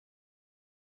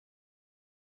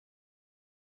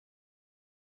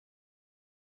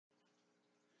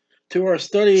to our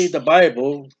study of the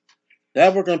Bible.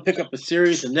 Now we're going to pick up a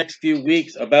series the next few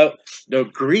weeks about the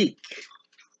Greek.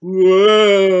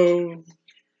 Whoa!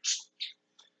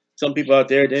 Some people out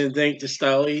there didn't think the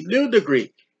Stali knew the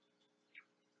Greek.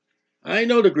 I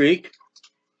know the Greek.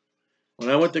 When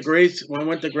I went to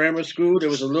grammar school, there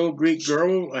was a little Greek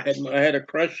girl I had a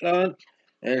crush on,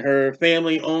 and her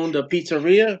family owned a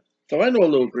pizzeria, so I know a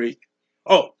little Greek.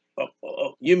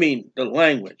 You mean the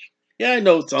language? Yeah, I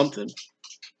know something.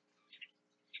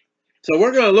 So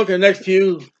we're going to look at the next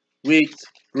few weeks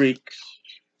Greeks.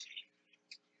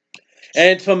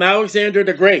 And from Alexander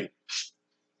the Great.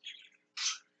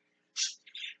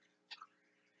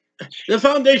 The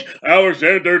foundation,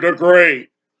 Alexander the Great.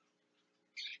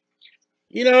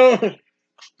 You know,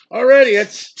 already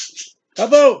how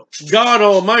about God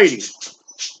Almighty?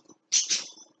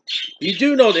 You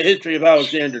do know the history of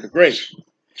Alexander the Great.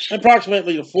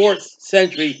 Approximately the 4th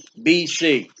century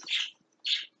BC.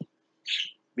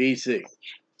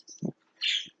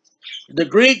 The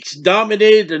Greeks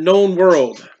dominated the known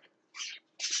world.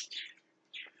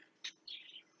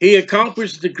 He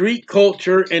accomplished the Greek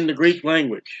culture and the Greek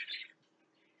language,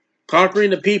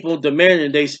 conquering the people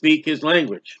demanding they speak his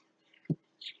language.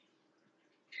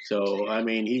 So, I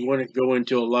mean, he wouldn't go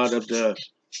into a lot of the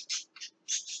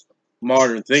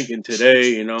modern thinking today,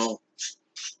 you know.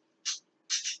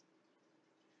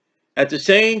 At the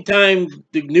same time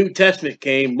the New Testament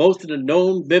came, most of the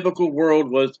known biblical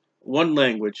world was one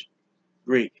language,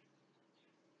 Greek.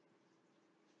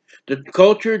 The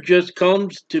culture just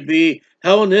comes to be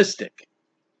Hellenistic,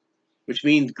 which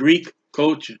means Greek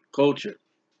culture.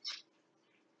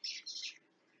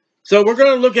 So we're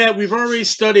going to look at, we've already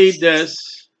studied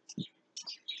this.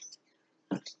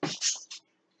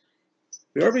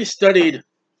 We already studied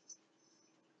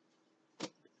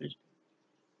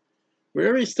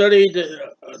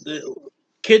the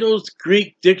Kittle's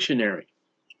Greek dictionary.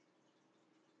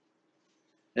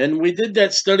 And we did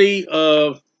that study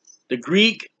of the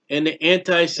Greek and the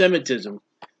anti-Semitism.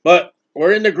 But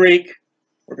we're in the Greek.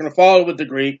 We're going to follow with the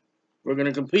Greek. We're going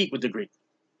to compete with the Greek.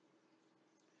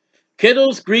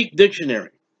 Kittle's Greek Dictionary,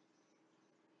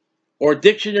 or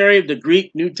Dictionary of the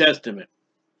Greek New Testament.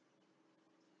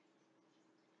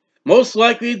 Most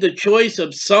likely the choice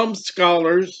of some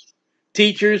scholars,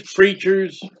 teachers,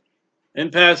 preachers,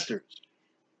 and pastors.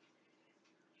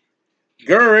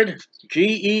 Gerhard,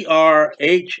 Gerhard,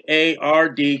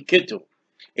 Kittle,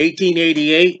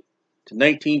 1888 to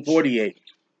 1948.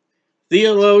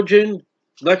 Theologian,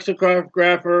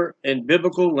 lexicographer, and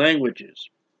biblical languages.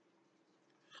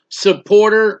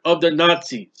 Supporter of the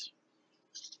Nazis.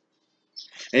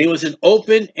 And he was an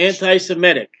open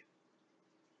anti-Semitic.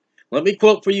 Let me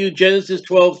quote for you Genesis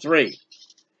 12:3.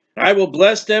 I will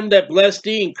bless them that bless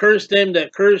thee, and curse them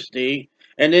that curse thee,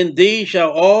 and in thee shall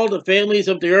all the families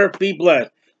of the earth be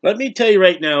blessed. Let me tell you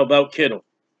right now about Kittle.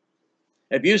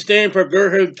 If you stand for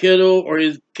Gerhard Kittle or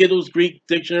his Kittle's Greek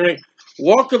Dictionary,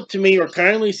 walk up to me or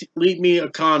kindly leave me a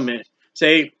comment.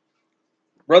 Say,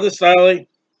 Brother Sally,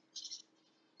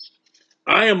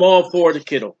 I am all for the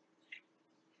Kittle.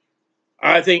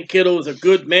 I think Kittle is a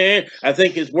good man. I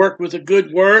think his work was a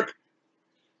good work.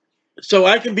 So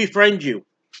I can befriend you.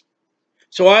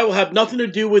 So I will have nothing to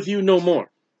do with you no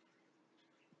more.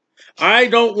 I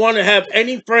don't want to have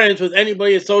any friends with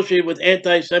anybody associated with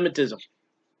anti-Semitism.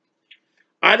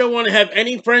 I don't want to have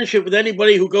any friendship with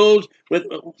anybody who goes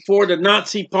for the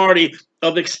Nazi party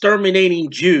of exterminating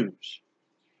Jews.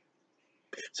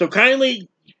 So kindly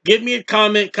give me a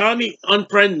comment, kindly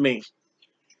unfriend me.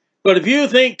 But if you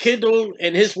think Kittle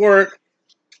and his work,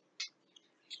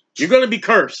 you're going to be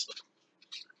cursed.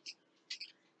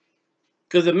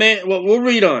 Because the man, well, we'll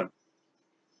read on.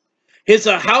 It's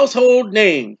a household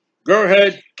name,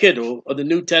 Gerhard Kittle of the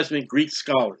New Testament Greek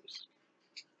scholars.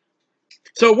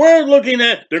 So we're looking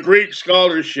at the Greek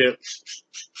scholarship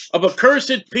of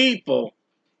accursed people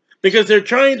because they're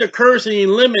trying to curse and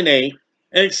eliminate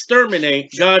and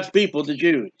exterminate God's people, the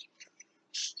Jews.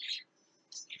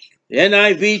 The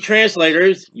NIV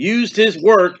translators used his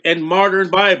work in modern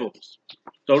Bibles.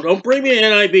 So don't bring me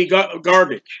NIV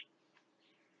garbage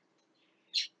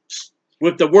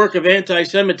with the work of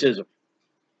anti-Semitism.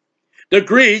 The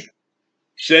Greek,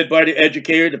 said by the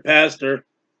educator, the pastor,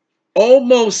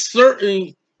 almost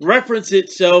certainly reference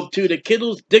itself to the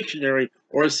Kittle's Dictionary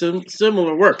or a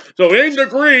similar work. So in the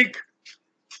Greek,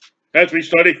 as we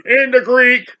study, in the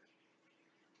Greek,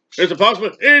 there's a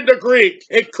possibility, in the Greek,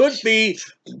 it could be,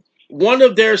 one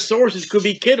of their sources could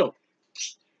be Kittle.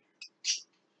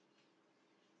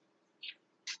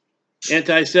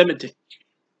 Anti-Semitic.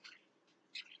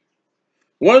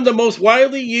 One of the most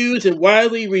widely used and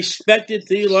widely respected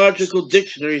theological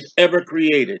dictionaries ever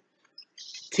created.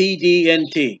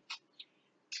 TDNT.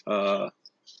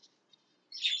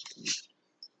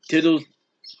 Kittle's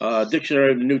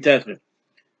Dictionary of the New Testament.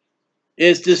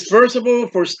 Is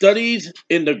dispersible for studies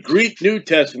in the Greek New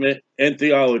Testament and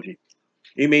theology.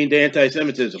 You mean the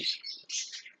anti-Semitism.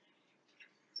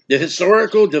 The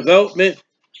historical development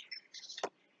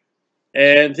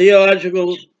and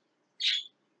theological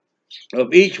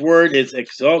of each word is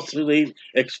exhaustively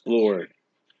explored.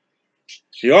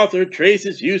 The author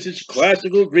traces usage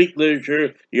classical Greek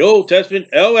literature, the Old Testament,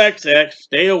 LXX,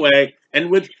 stay away,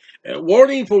 and with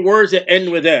warning for words that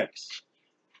end with X.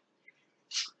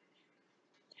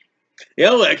 The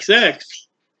LXX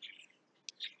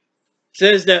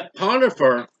says that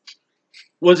Potiphar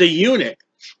was a eunuch,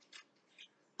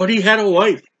 but he had a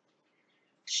wife.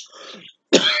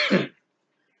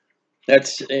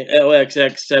 That's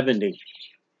LXX 70.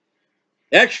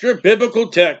 Extra biblical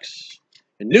texts,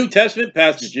 New Testament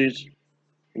passages,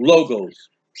 logos.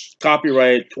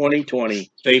 Copyrighted 2020,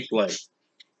 Faith Play.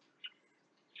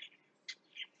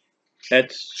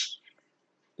 That's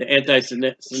the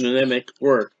anti-Semitic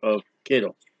work of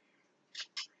Kittle.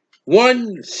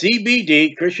 One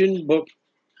CBD, Christian Book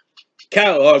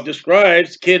Catalog,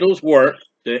 describes Kittle's work,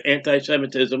 the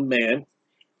anti-Semitism man,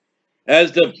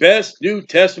 as the best New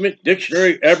Testament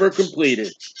dictionary ever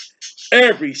completed.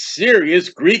 Every serious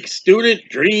Greek student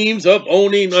dreams of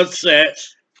owning a set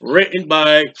written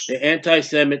by the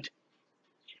anti-Semite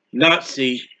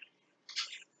Nazi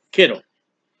Kittle.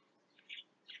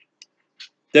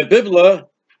 The Biblia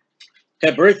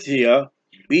Hebraea,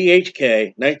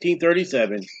 BHK,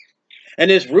 1937,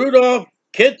 and it's Rudolf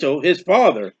Kittle, his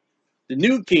father, the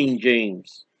New King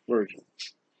James Version.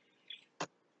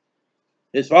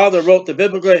 His father wrote the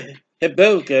Biblia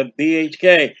Hebraea,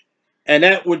 BHK, and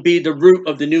that would be the root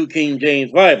of the New King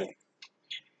James Bible.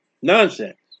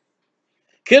 Nonsense.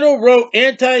 Kittle wrote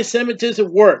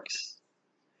anti-Semitism works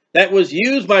that was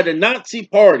used by the Nazi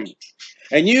Party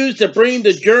and used to bring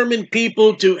the German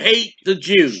people to hate the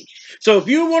Jews. So if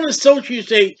you want to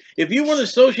associate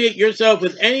yourself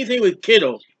with anything with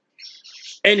Kittle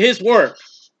and his work,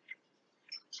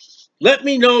 let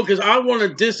me know, because I want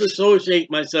to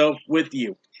disassociate myself with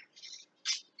you.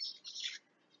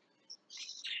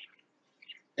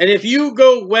 And if you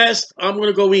go west, I'm going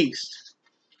to go east.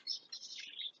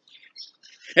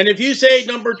 And if you say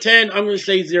number 10, I'm going to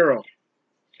say 0.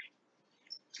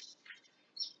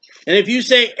 And if you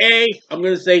say A, I'm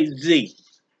going to say Z.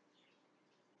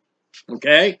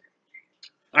 Okay?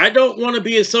 I don't want to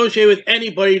be associated with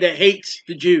anybody that hates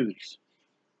the Jews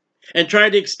and try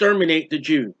to exterminate the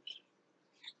Jews.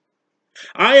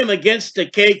 I am against the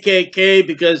KKK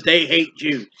because they hate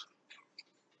Jews.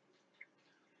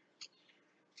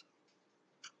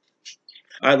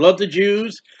 I love the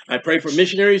Jews. I pray for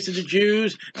missionaries to the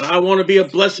Jews, and I want to be a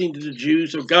blessing to the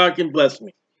Jews so God can bless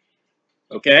me.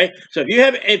 Okay? So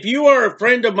if you are a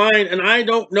friend of mine and I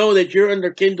don't know that you're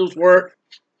under Kindle's work,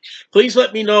 please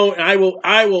let me know, and I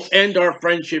will end our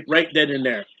friendship right then and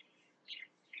there.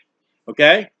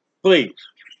 Okay? Please.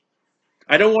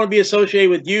 I don't want to be associated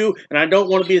with you, and I don't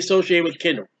want to be associated with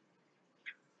Kindle.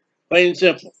 Plain and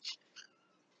simple.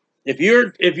 If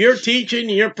you're teaching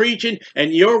and you're preaching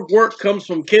and your work comes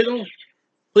from Kittle,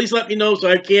 please let me know so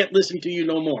I can't listen to you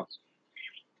no more.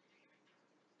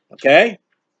 Okay?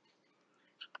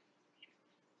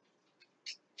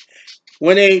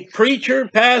 When a preacher,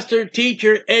 pastor,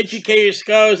 teacher, educator,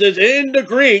 scholar says in the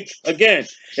Greek, again,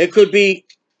 it could be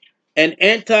an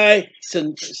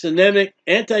anti-Semitic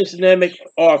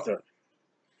author,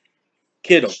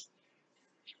 Kittle.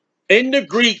 In the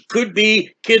Greek could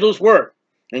be Kittle's work.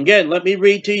 Again, let me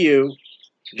read to you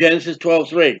Genesis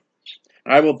 12:3.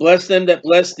 I will bless them that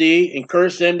bless thee, and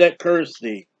curse them that curse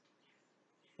thee.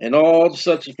 And all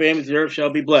such families of the earth shall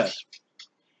be blessed.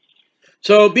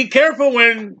 So be careful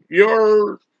when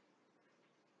your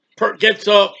gets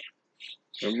up,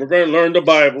 and we're going to learn the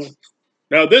Bible.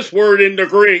 Now this word in the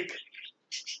Greek,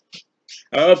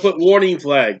 I'll put warning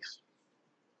flags.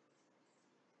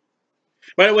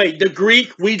 By the way, the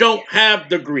Greek, we don't have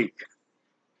the Greek.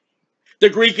 The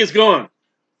Greek is gone.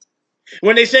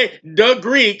 When they say the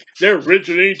Greek, they're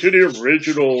originating to the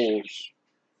originals.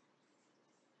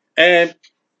 And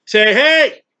say,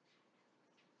 hey,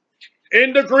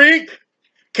 in the Greek,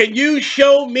 can you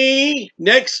show me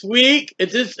next week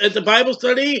at the Bible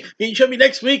study? Can you show me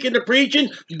next week in the preaching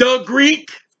the Greek?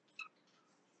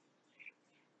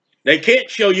 They can't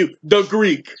show you the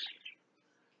Greek.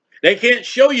 They can't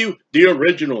show you the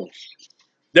originals.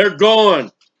 They're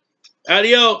gone.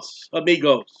 Adios,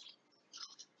 amigos.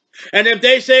 And if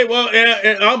they say, well,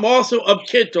 and I'm also of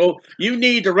Kittle, you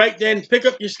need to right then pick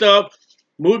up your stuff,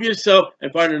 move yourself,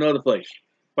 and find another place.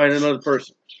 by another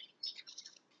person.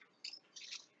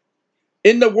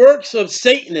 In the works of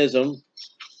Satanism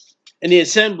in the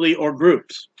assembly or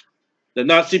groups, the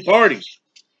Nazi Party.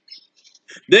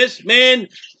 This man,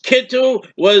 Kittle,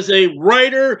 was a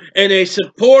writer and a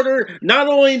supporter, not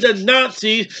only the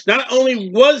Nazis, not only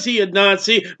was he a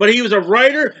Nazi, but he was a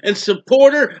writer and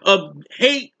supporter of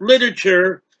hate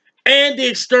literature and the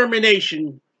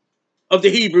extermination of the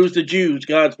Hebrews, the Jews,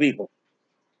 God's people.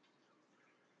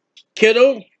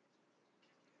 Kittle,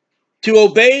 to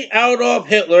obey Adolf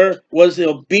Hitler was the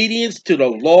obedience to the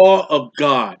law of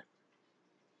God.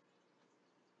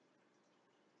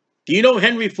 Do you know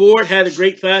Henry Ford had a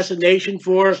great fascination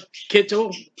for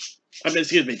Kittle?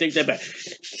 Excuse me, take that back.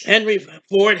 Henry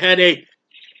Ford had a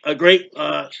great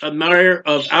admirer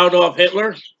of Adolf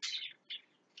Hitler.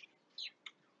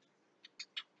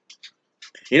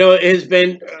 You know, it has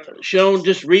been shown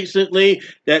just recently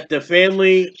that the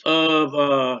family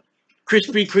of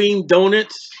Krispy Kreme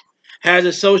donuts had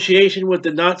association with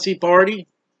the Nazi Party.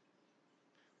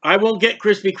 I won't get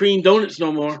Krispy Kreme donuts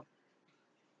no more.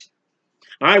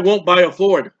 I won't buy a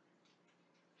Ford.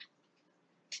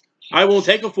 I won't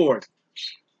take a Ford.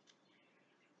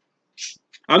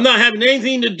 I'm not having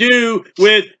anything to do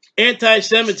with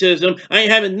anti-Semitism. I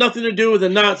ain't having nothing to do with the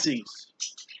Nazis.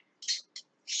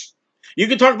 You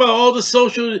can talk about all the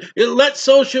socialism. Let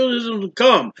socialism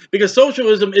come, because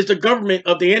socialism is the government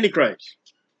of the Antichrist.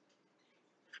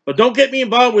 But don't get me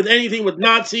involved with anything with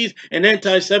Nazis and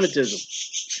anti-Semitism.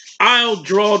 I'll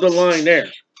draw the line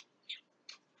there.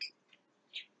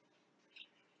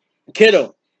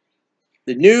 Kittle,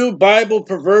 the new Bible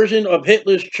perversion of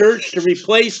Hitler's church to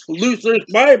replace Luther's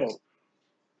Bible.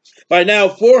 By now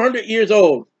 400 years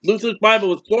old. Luther's Bible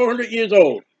was 400 years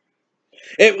old.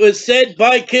 It was said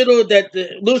by Kittle that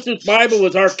Luther's Bible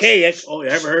was archaic. Oh, you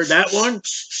ever heard that one?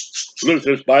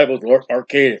 Luther's Bible was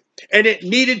archaic. And it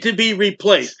needed to be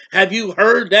replaced. Have you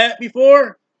heard that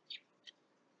before?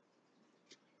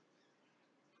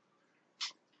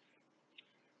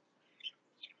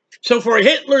 So for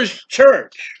Hitler's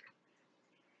church,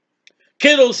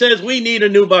 Kittle says we need a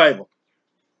new Bible.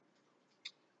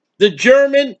 The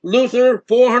German Luther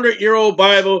 400-year-old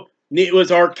Bible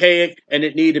was archaic and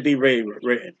it needed to be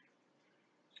rewritten.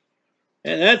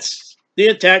 And that's the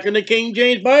attack on the King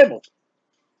James Bible.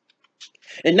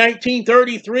 In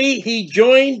 1933, he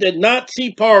joined the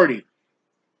Nazi Party.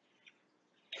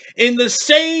 In the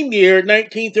same year,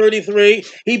 1933,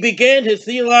 he began his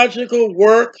theological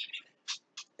work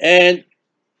and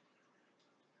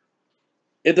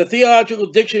in the Theological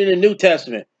Dictionary in the New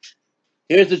Testament.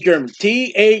 Here's the German.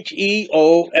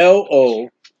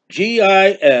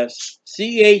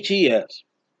 Theologisches.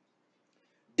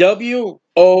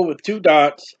 W-O with 2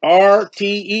 dots.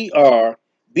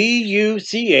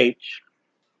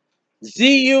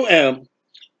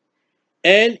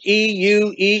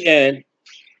 R-T-E-R-B-U-C-H-Z-U-M-N-E-U-E-N.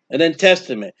 And then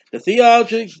Testament. The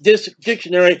Theological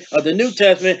Dictionary of the New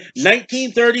Testament,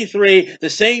 1933, the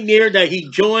same year that he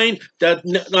joined the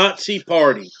Nazi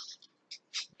Party.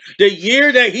 The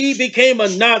year that he became a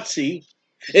Nazi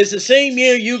is the same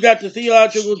year you got the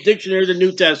Theological Dictionary of the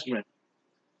New Testament.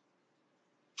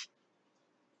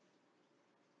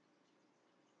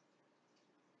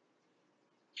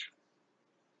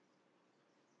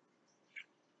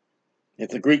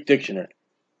 It's a Greek dictionary.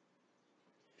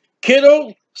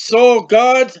 Kittle saw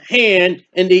God's hand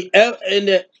in the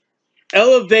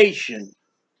elevation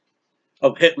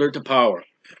of Hitler to power.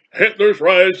 Hitler's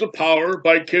rise to power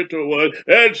by Kittle was,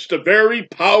 that's the very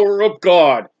power of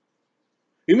God.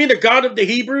 You mean the God of the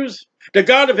Hebrews? The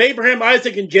God of Abraham,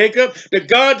 Isaac, and Jacob? The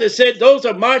God that said, those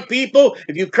are my people.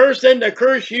 If you curse them, they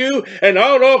curse you. And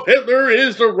Adolf Hitler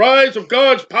is the rise of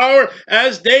God's power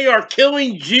as they are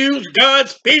killing Jews,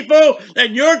 God's people.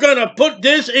 And you're going to put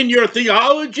this in your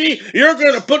theology? You're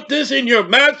going to put this in your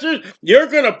masters? You're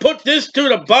going to put this to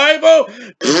the Bible?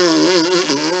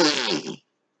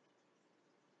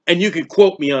 And you can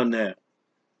quote me on that.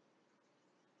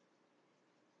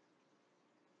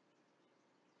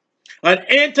 And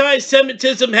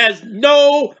anti-Semitism has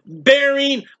no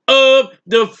bearing of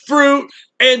the fruit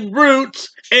and roots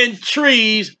and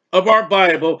trees of our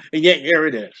Bible, and yet here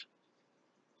it is.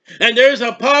 And there's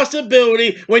a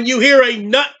possibility when you hear a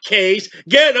nutcase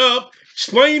get up,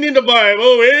 explaining the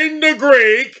Bible in the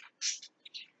Greek,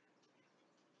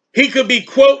 he could be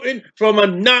quoting from a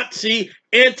Nazi,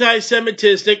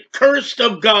 anti-Semitic, cursed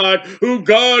of God, who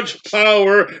God's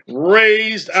power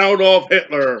raised out of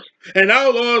Hitler. And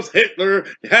Adolf Hitler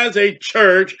has a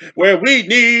church where we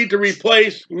need to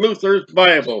replace Luther's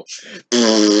Bible.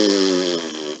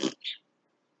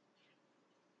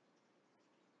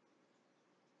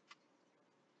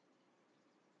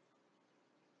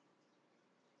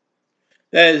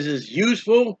 that is as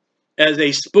useful as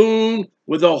a spoon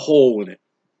with a hole in it.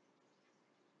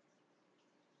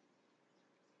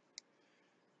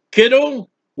 Kittle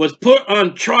was put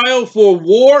on trial for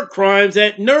war crimes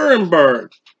at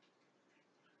Nuremberg.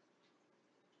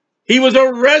 He was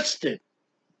arrested.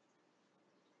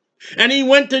 And he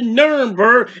went to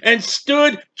Nuremberg and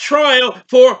stood trial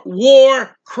for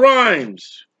war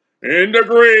crimes. In the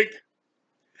Greek.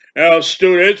 Now,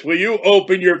 students, will you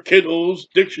open your Kittle's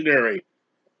dictionary?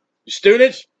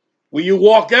 Students, will you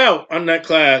walk out on that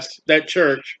class, that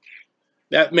church,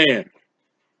 that man?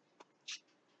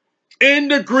 In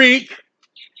the Greek,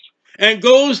 and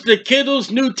goes to Kittle's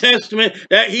New Testament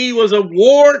that he was a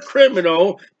war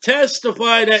criminal,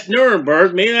 testified at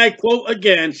Nuremberg. May I quote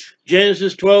again,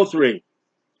 Genesis 12:3.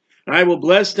 I will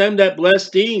bless them that bless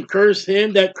thee, and curse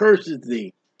him that curses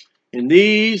thee. In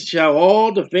these shall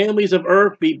all the families of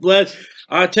earth be blessed.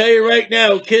 I tell you right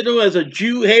now, Kittle, as a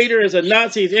Jew hater, as a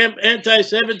Nazi,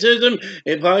 anti-Semitism,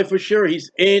 if I for sure he's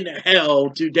in hell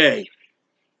today.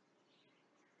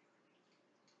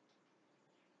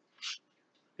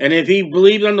 And if he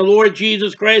believed on the Lord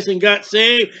Jesus Christ and got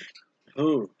saved,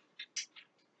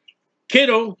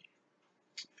 Kittle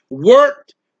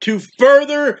worked to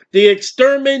further the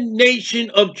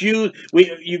extermination of Jews.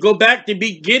 You go back to the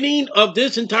beginning of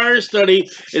this entire study.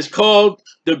 It's called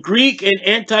The Greek and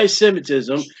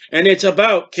Anti-Semitism, and it's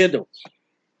about Kittle.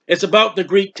 It's about the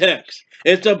Greek text.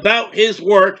 It's about his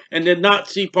work and the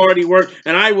Nazi party work.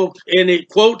 And it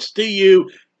quotes to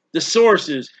you the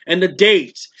sources and the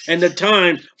dates and the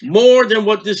time more than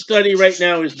what this study right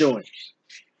now is doing.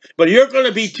 But you're going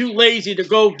to be too lazy to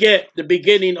go get the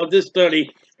beginning of this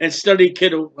study and study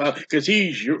Kittle, because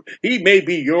he may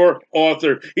be your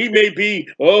author. He may be,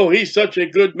 he's such a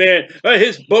good man.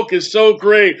 His book is so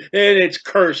great, and it's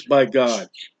cursed by God.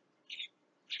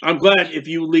 I'm glad if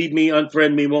you leave me,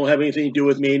 unfriend me, won't have anything to do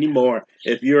with me anymore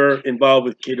if you're involved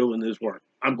with Kittle in his work.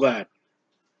 I'm glad.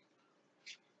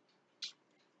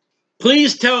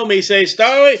 Please tell me, say,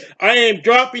 Starley, I am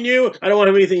dropping you. I don't want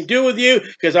to have anything to do with you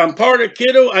because I'm part of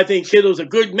Kittle. I think Kittle's a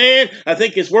good man. I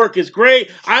think his work is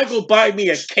great. I go buy me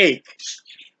a cake.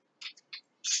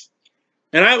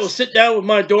 And I will sit down with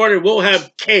my daughter and we'll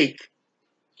have cake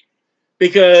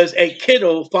because a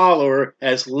Kittle follower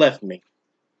has left me.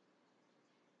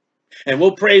 And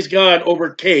we'll praise God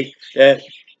over cake that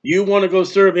you want to go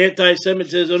serve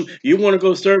anti-Semitism. You want to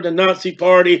go serve the Nazi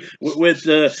party with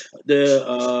the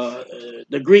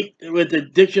Greek, with the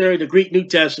dictionary, the Greek New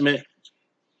Testament.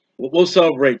 We'll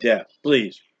celebrate that,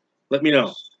 please. Let me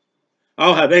know.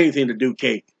 I'll have anything to do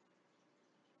cake,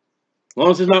 as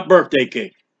long as it's not birthday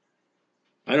cake.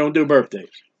 I don't do birthdays,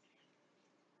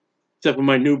 except for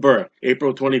my new birth,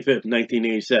 April 25th,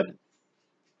 1987.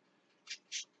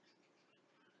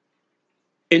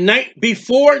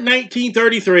 Before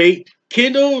 1933,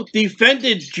 Kittle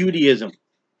defended Judaism.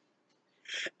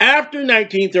 After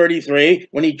 1933,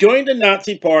 when he joined the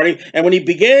Nazi Party and when he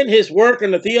began his work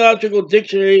on the Theological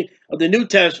Dictionary of the New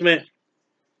Testament,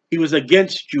 he was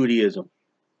against Judaism.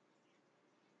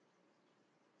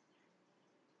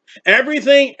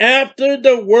 Everything after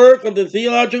the work of the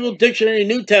Theological Dictionary of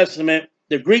the New Testament,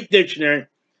 the Greek dictionary,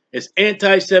 is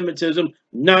anti-Semitism,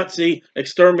 Nazi,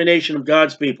 extermination of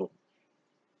God's people.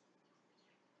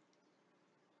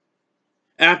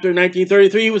 After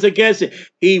 1933, he was against it.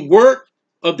 He worked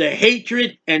of the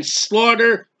hatred and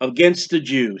slaughter against the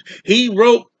Jews. He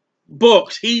wrote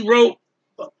books. He wrote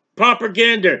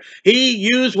propaganda. He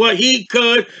used what he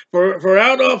could for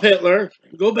Adolf Hitler,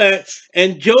 go back,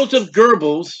 and Joseph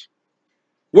Goebbels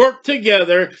worked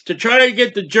together to try to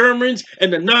get the Germans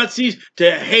and the Nazis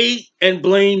to hate and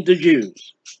blame the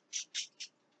Jews.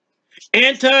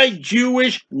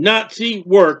 Anti-Jewish Nazi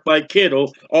work by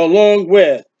Kittle, along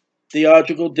with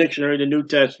Theological Dictionary of the New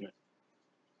Testament.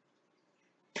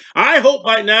 I hope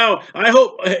by now,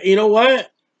 you know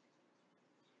what?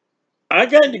 I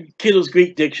got into Kittle's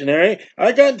Greek Dictionary.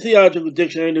 I got into Theological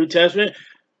Dictionary of the New Testament.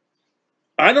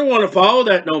 I don't want to follow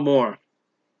that no more.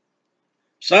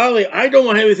 Sorry, I don't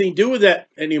want anything to do with that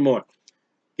anymore.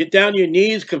 Get down on your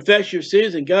knees, confess your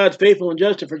sins, and God's faithful and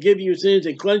just to forgive you your sins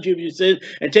and cleanse you of your sins,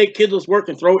 and take Kittle's work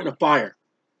and throw it in the fire.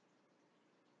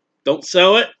 Don't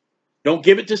sell it. Don't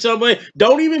give it to somebody.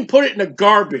 Don't even put it in the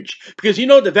garbage. Because you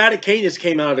know the Vaticanus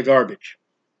came out of the garbage.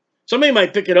 Somebody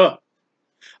might pick it up.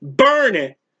 Burn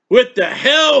it with the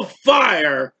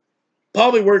hellfire,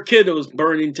 probably where Kittle is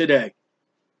burning today.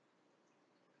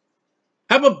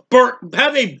 Have a book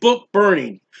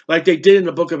burning like they did in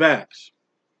the book of Acts.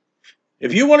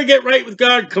 If you want to get right with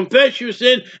God, confess your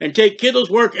sin and take Kittle's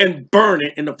work and burn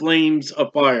it in the flames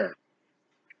of fire.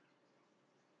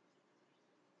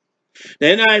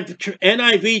 The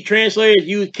NIV translators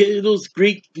use Kittle's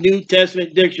Greek New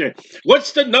Testament dictionary.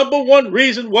 What's the number one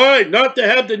reason why not to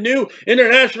have the New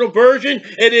International Version?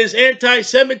 It is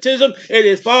anti-Semitism. It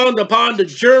is founded upon the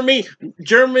Germany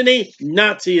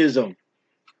Nazism.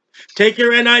 Take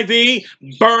your NIV,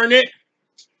 burn it.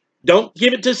 Don't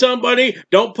give it to somebody.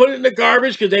 Don't put it in the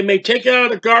garbage because they may take it out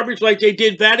of the garbage like they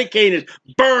did Vaticanus.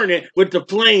 Burn it with the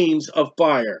flames of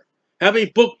fire. Have a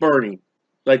book burning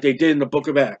like they did in the book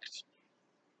of Acts.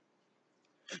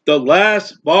 The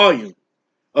last volume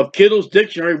of Kittle's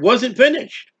dictionary wasn't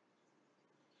finished.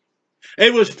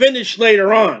 It was finished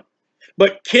later on.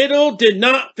 But Kittle did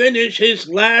not finish his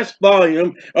last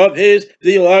volume of his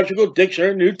theological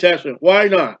dictionary, New Testament. Why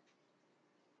not?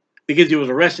 Because he was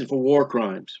arrested for war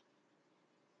crimes.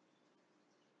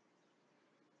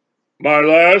 My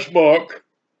last book,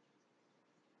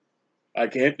 I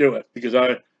can't do it because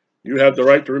you have the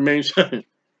right to remain silent.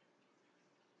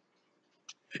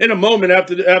 In a moment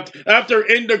after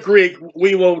in the Greek,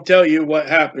 we will tell you what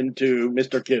happened to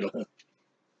Mr. Kittle.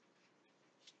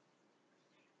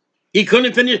 He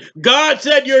couldn't finish. God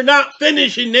said you're not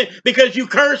finishing it because you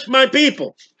cursed my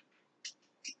people.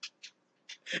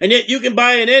 And yet you can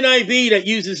buy an NIV that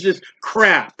uses this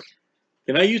crap.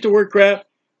 Can I use the word crap?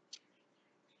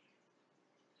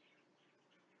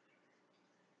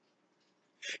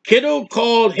 Kittle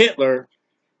called Hitler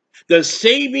the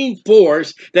saving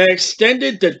force that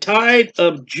extended the tide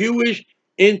of Jewish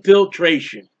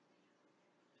infiltration.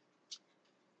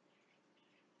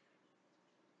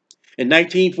 In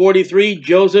 1943,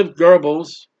 Joseph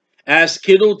Goebbels asked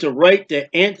Kittle to write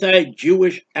the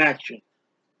anti-Jewish action.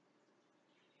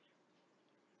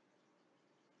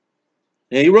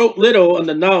 And he wrote little on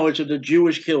the knowledge of the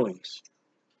Jewish killings.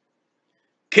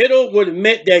 Kittle would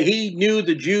admit that he knew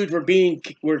the Jews were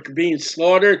being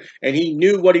slaughtered, and he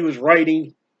knew what he was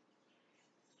writing.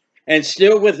 And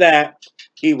still with that,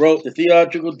 he wrote the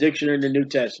Theological Dictionary in the New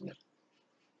Testament.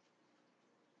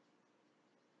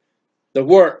 The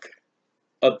work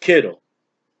of Kittle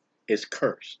is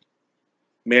cursed.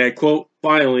 May I quote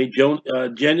finally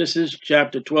Genesis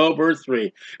chapter 12, verse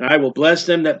 3. And I will bless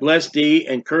them that bless thee,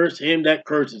 and curse him that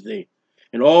curses thee.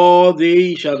 And all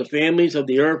thee shall the families of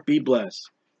the earth be blessed.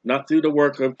 Not through the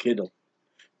work of Kittle.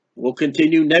 We'll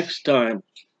continue next time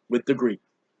with the Greek.